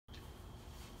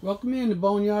Welcome in the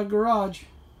Boneyard Garage.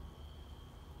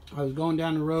 I was going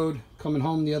down the road, coming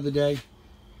home the other day,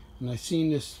 and I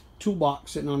seen this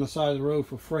toolbox sitting on the side of the road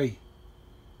for free.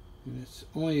 And it's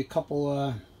only a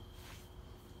couple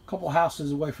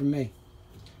houses away from me.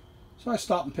 So I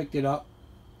stopped and picked it up.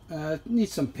 It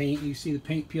needs some paint. You see the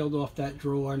paint peeled off that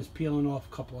drawer, and it's peeling off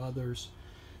a couple others.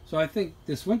 So I think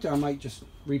this winter I might just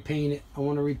repaint it. I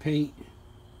want to repaint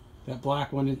that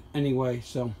black one anyway,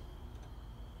 so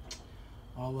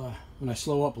I'll when I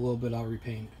slow up a little bit, I'll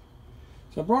repaint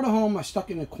it. So I brought it home. I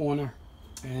stuck it in a corner,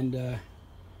 and I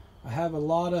have a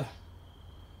lot of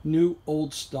new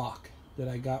old stock that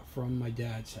I got from my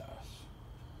dad's house.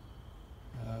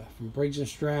 From Briggs &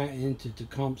 Stratton to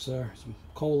Tecumseh, some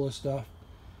Kohler stuff,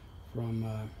 from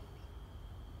a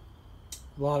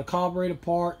lot of carburetor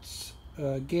parts,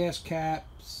 gas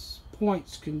caps,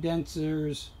 points,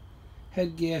 condensers,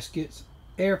 head gaskets,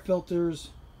 air filters,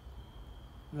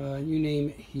 you name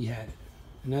it, he had it.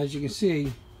 And as you can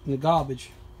see in the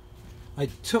garbage, I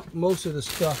took most of the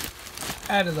stuff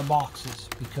out of the boxes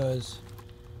because,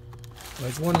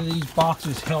 like, one of these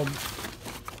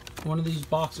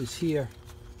boxes here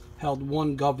held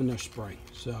one governor spring.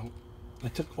 So I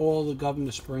took all the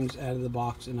governor springs out of the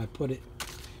box and I put it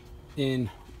in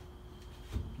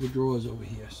the drawers over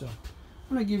here. So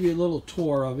I'm going to give you a little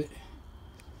tour of it.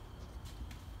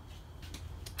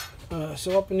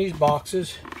 So up in these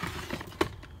boxes,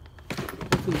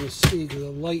 you can see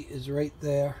the light is right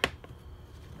there.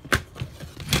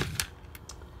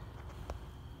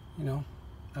 You know,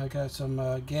 I got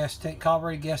some gas tank,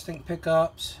 carbureted gas tank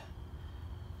pickups,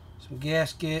 some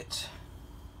gaskets.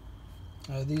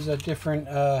 These are different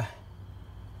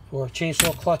for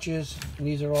chainsaw clutches, and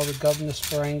these are all the governor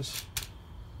springs.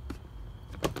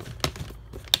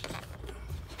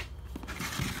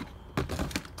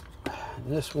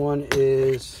 And this one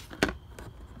is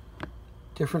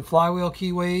different flywheel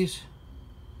keyways,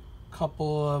 a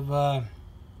couple of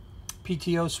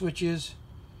PTO switches,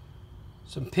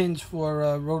 some pins for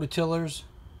rototillers,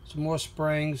 some more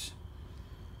springs,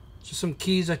 just some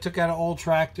keys I took out of old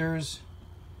tractors,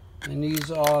 and these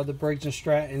are the Briggs &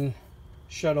 Stratton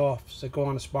shut-offs that go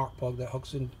on a spark plug that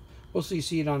hooks in. Mostly you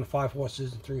see it on the 5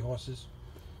 horses and 3 horses.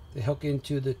 They hook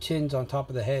into the tins on top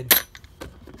of the head.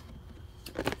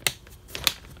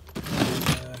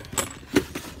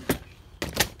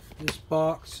 This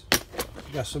box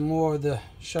got some more of the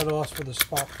shut-offs for the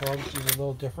spark plugs. These are a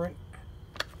little different.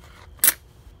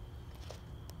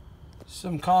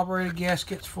 Some carburetor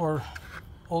gaskets for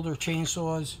older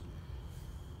chainsaws.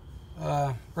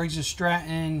 Briggs &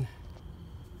 Stratton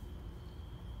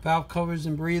valve covers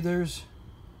and breathers.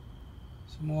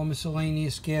 Some more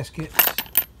miscellaneous gaskets.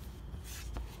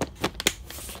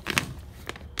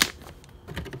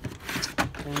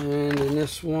 And in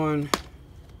this one,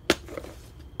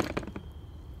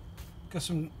 got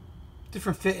some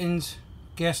different fittings,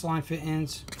 gas line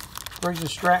fittings, Briggs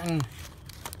 & Stratton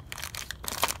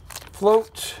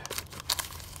floats,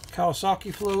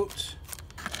 Kawasaki floats,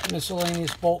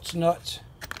 miscellaneous bolts, nuts,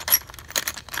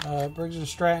 Briggs &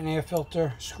 Stratton air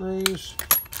filter screws,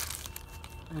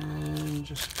 and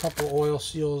just a couple oil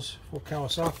seals for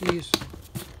Kawasaki's.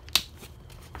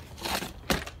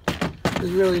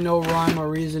 There's really no rhyme or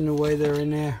reason the way they're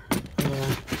in there.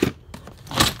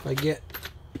 If I get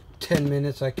 10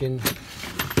 minutes, I can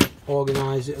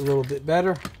organize it a little bit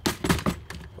better.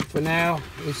 But for now,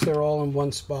 at least they're all in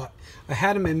one spot. I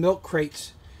had them in milk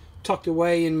crates tucked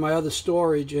away in my other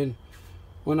storage, and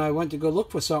when I went to go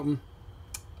look for something,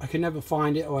 I could never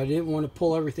find it, or I didn't want to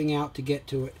pull everything out to get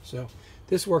to it. So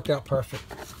this worked out perfect.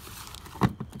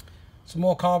 Some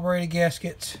more carburetor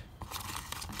gaskets,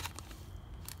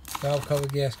 valve cover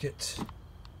gaskets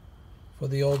for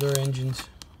the older engines,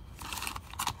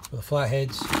 for the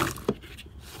flatheads.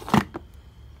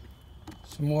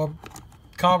 Some more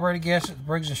carburetor gaskets,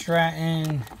 Briggs &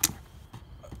 Stratton,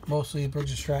 mostly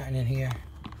Briggs & Stratton in here.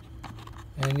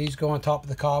 And these go on top of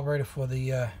the carburetor for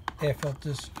the air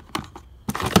filters.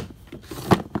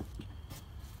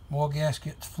 More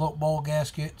gaskets, float bowl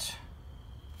gaskets,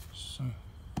 some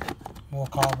more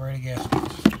carburetor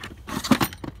gaskets.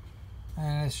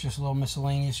 And it's just a little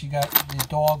miscellaneous. You got the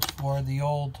dogs for the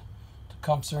old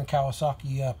Tecumseh and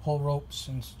Kawasaki pull ropes,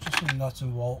 and just some nuts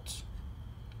and bolts.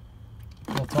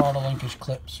 Little throttle linkage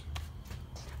clips.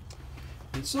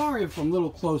 And sorry if I'm a little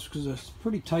close because it's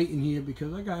pretty tight in here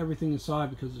because I got everything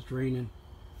inside because it's raining.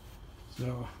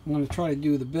 So I'm going to try to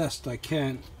do the best I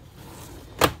can.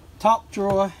 Top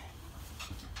drawer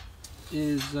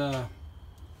is some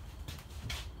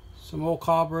old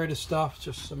carburetor stuff,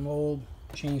 just some old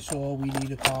chainsaw weed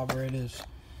eater carburetors,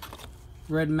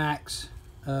 Red Max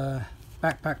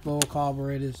backpack blower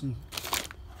carburetors, and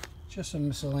just some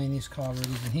miscellaneous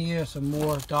carburetors in here. Some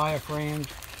more diaphragms.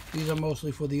 These are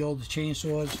mostly for the older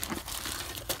chainsaws.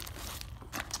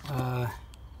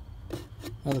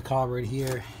 Another carburetor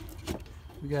here.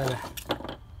 We got a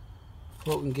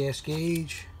floating gas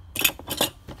gauge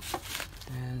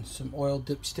and some oil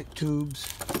dipstick tubes.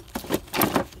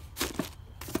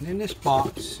 And in this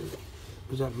box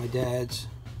was at my dad's,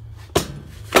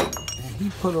 and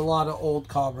he put a lot of old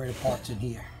carburetor parts in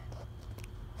here.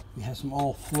 We have some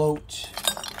old floats.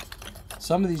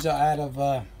 Some of these are out of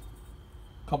a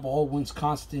couple old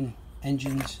Wisconsin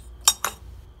engines.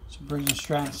 Some Briggs &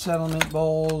 Stratton settlement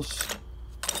bowls.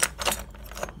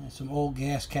 And some old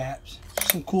gas caps.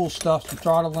 Some cool stuff. Some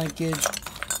throttle linkage.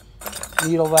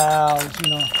 Needle valves, you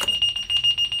know.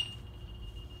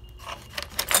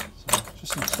 So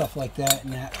just some stuff like that.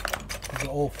 And that is an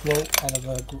old float out of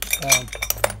a...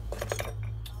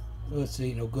 let's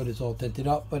see, no good, it's all dented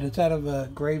up, but it's out of a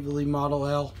Gravely Model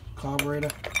L carburetor.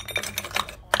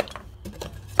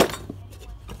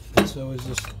 And so is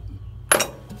this.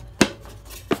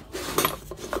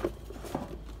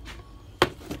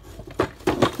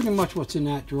 Pretty much what's in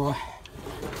that drawer.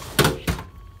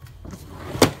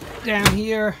 Down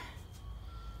here,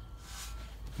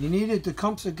 you needed the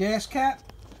Tecumseh gas cap.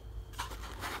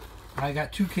 I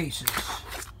got 2 cases.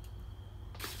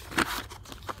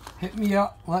 Hit me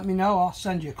up, let me know, I'll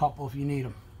send you a couple if you need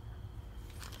them.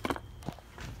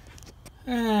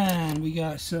 And we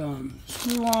got some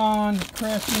screw-on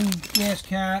Craftsman gas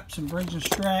caps, some Briggs &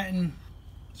 Stratton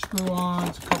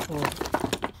screw-ons, a couple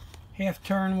of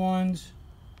half-turn ones,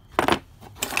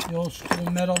 the old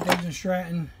school metal Briggs &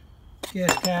 Stratton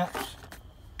gas caps.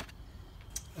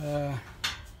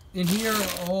 In here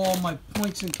are all my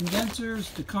points and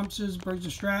condensers, Tecumseh's,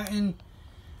 Briggs & Stratton,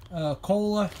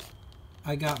 Kohler.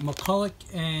 I got McCulloch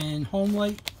and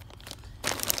Homelight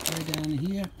right down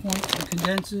here, points and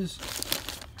condensers.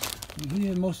 And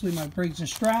here mostly my Briggs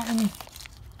 & Stratton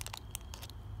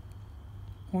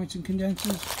points and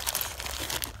condensers.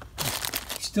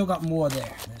 Still got more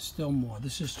there. There's still more.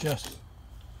 This is just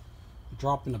a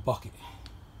drop in the bucket.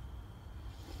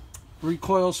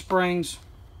 Recoil springs.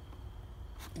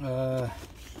 I don't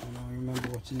remember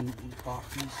what's in these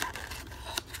boxes.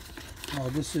 Oh,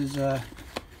 this is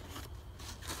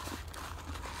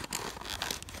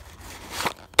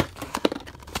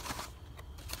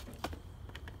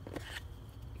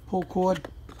pull cord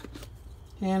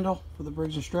handle for the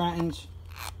Briggs & Strattons.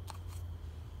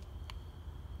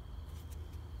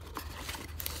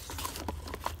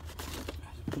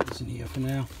 Put this in here for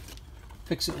now.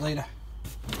 Fix it later.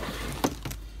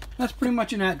 That's pretty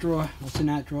much in that drawer. What's in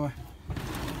that drawer?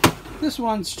 This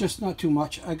one's just not too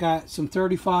much. I got some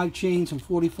 35 chain, some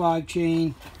 45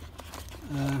 chain.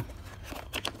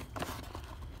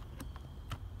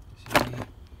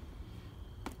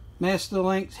 Master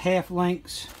links, half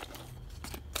links.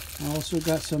 I also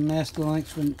got some master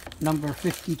links for number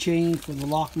 50 chain for the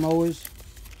lock mowers.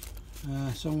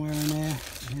 Somewhere in there.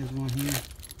 Here's one here.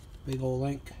 Big old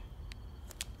link.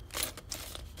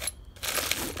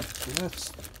 So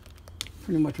that's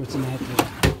pretty much what's in that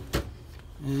drawer.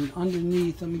 And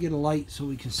underneath, let me get a light so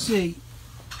we can see,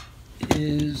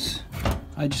 is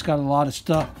I just got a lot of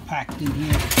stuff packed in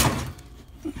here.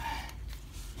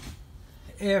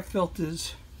 Air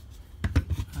filters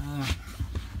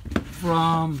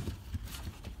from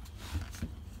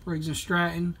Briggs &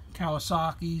 Stratton,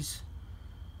 Kawasaki's.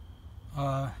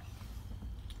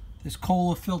 There's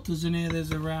Kohler filters in there.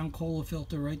 There's a round Kohler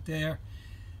filter right there.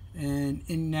 And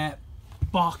in that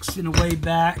box in the way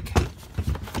back,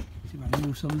 see if I can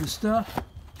move some of this stuff.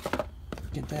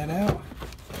 Get that out.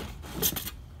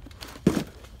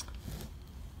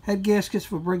 Head gaskets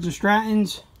for Briggs &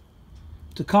 Strattons.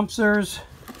 Tecumseh's.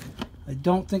 I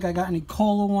don't think I got any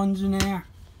Kohler ones in there.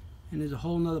 And there's a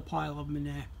whole nother pile of them in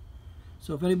there.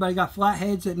 So if anybody got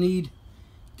flatheads that need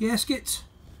gaskets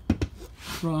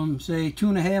from say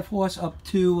 2.5 horse up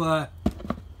to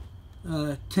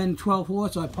 10-12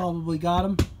 horse, I probably got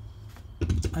them.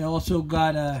 I also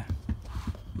got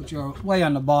which are way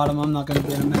on the bottom, I'm not going to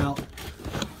get them out,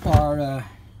 are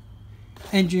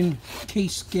engine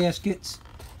case gaskets,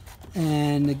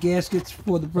 and the gaskets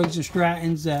for the Briggs &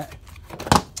 Strattons that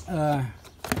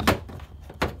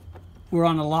were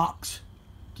on the locks,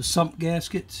 the sump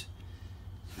gaskets.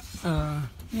 Yeah,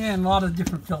 and a lot of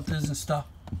different filters and stuff.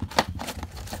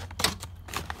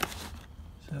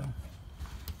 So,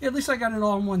 yeah, at least I got it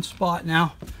all in one spot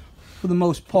now, for the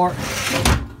most part.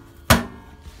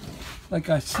 Like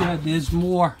I said, there's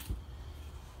more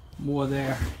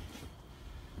there.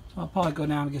 So I'll probably go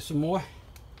down and get some more.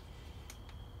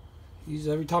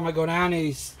 every time I go down there,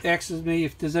 he asks me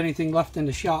if there's anything left in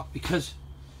the shop, because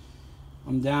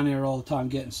I'm down there all the time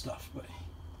getting stuff. But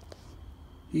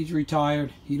he's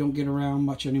retired. He don't get around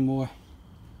much anymore.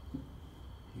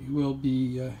 He will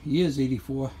be, he is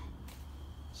 84.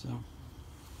 So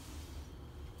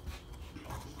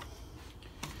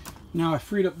now I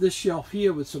freed up this shelf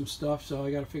here with some stuff, so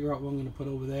I got to figure out what I'm going to put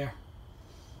over there.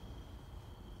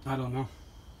 I don't know.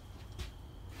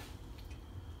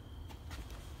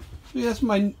 So yeah, that's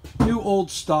my new old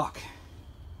stock.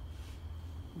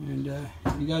 And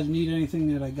if you guys need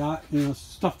anything that I got, you know,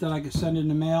 stuff that I could send in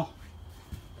the mail,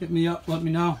 hit me up, let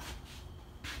me know.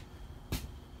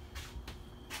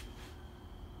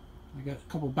 I got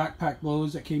a couple backpack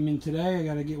blowers that came in today I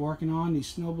got to get working on. These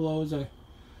snow blowers, I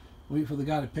wait for the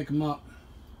guy to pick them up.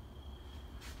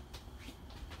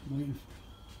 I'm waiting.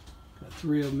 Got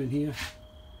 3 of them in here.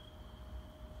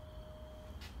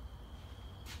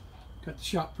 Got the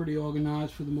shop pretty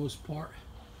organized for the most part.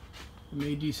 I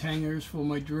made these hangers for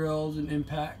my drills and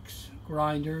impacts,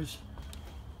 grinders.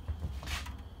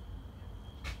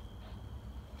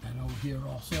 And over here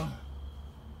also.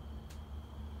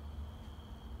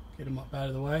 Get them up out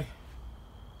of the way.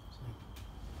 So.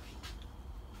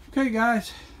 Okay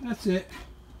guys, that's it.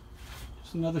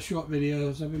 Just another short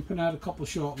videos. I've been putting out a couple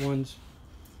short ones.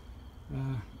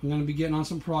 I'm going to be getting on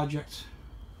some projects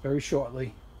very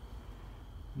shortly.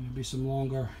 There'll be some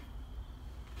longer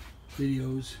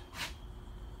videos.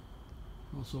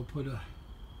 Also put a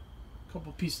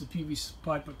couple pieces of PVC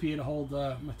pipe up here to hold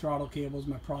my throttle cables,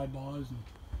 my pry bars, and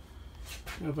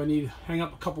you know, if I need to hang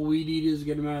up a couple weed eaters,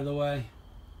 get them out of the way.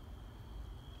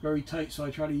 Very tight, so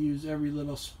I try to use every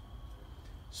little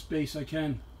space I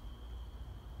can.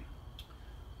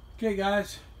 Okay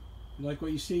guys, if you like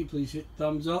what you see, please hit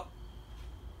thumbs up,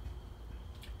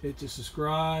 hit the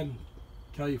subscribe,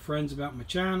 tell your friends about my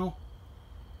channel.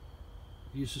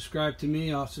 If you subscribe to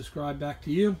me, I'll subscribe back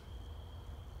to you.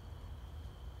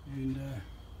 And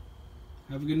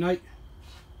have a good night.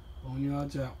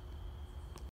 Boneyards out.